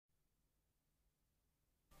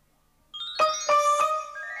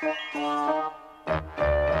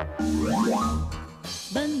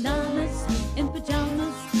Bananas in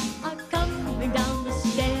pajamas are coming down the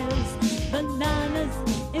stairs. Bananas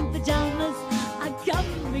in pajamas are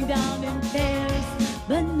coming down in pairs.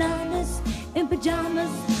 Bananas in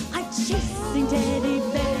pajamas are chasing teddy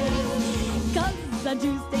bears. 'Cause on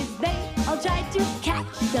Tuesdays they all try to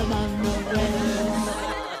catch them unawares.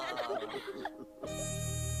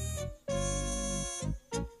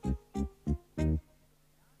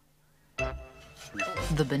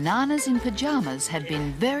 The bananas in pajamas had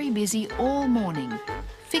been very busy all morning,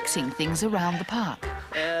 fixing things around the park.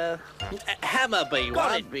 Hammer B1.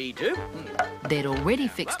 Got it, B2. They'd already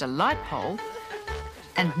fixed a light pole,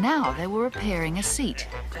 and now they were repairing a seat.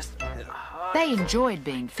 They enjoyed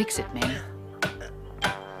being fix-it-men.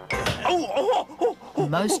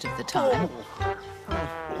 Most of the time.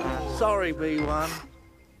 Sorry, B1.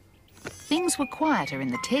 Things were quieter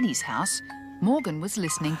in the Teddy's house. Morgan was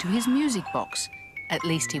listening to his music box. At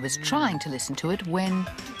least he was trying to listen to it when...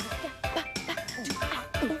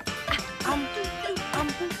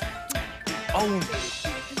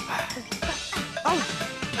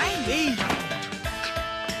 Amy!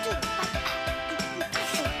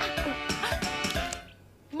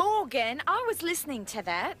 Morgan, I was listening to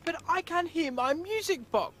that. But I can't hear my music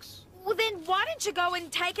box. Well, then why don't you go and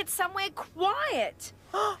take it somewhere quiet?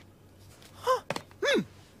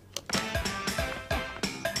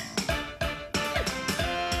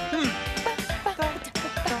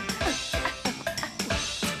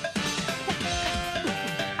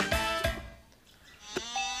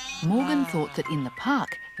 Morgan thought that in the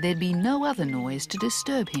park there'd be no other noise to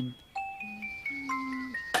disturb him.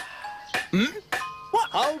 What?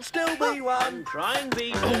 Hold still, B1. I'm trying,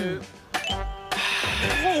 B2.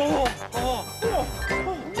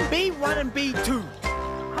 B1 and B2.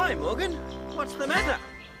 Hi, Morgan. What's the matter?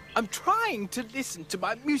 I'm trying to listen to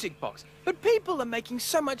my music box, but people are making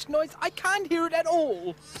so much noise I can't hear it at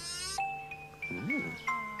all.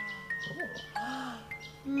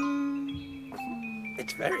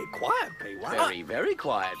 It's very quiet, B1. Very, very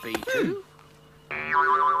quiet, B2.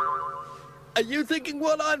 Are you thinking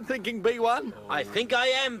what I'm thinking, B1? I think I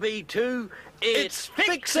am, B2. It's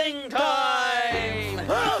fixing time!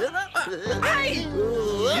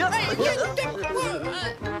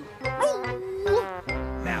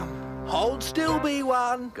 Now, hold still,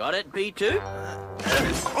 B1. Got it, B2?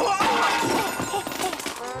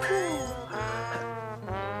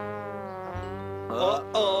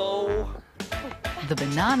 Uh-oh. The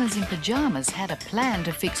bananas in pajamas had a plan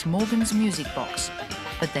to fix Morgan's music box,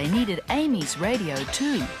 but they needed Amy's radio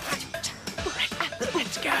too.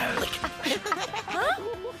 Let's go. Huh?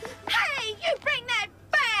 Hey, you bring that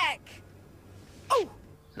back!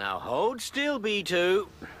 Now hold still, B2.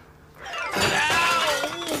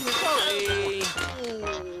 Sorry.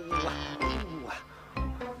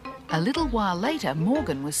 A little while later,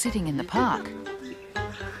 Morgan was sitting in the park.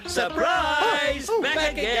 Surprise!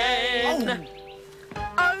 Back again!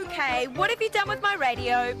 Okay, what have you done with my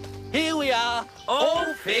radio? Here we are,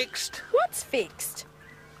 all fixed. What's fixed?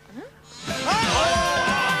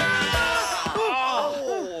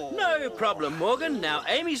 No problem, Morgan. Now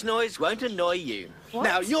Amy's noise won't annoy you. What?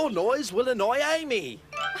 Now your noise will annoy Amy.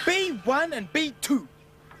 B1 and B2.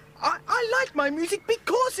 I like my music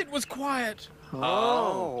because it was quiet.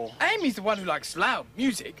 Oh. Amy's the one who likes loud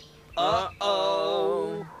music.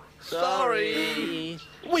 Uh-oh. Sorry.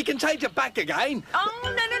 We can change it back again. Oh,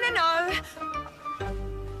 no.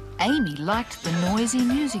 Amy liked the noisy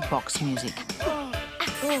music box music.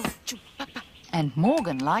 And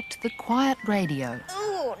Morgan liked the quiet radio.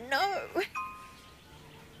 Oh, no.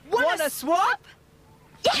 Wanna swap?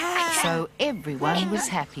 So everyone was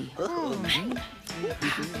happy.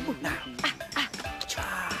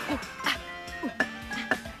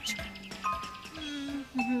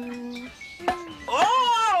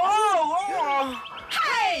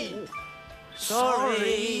 Hey!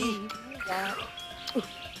 Sorry.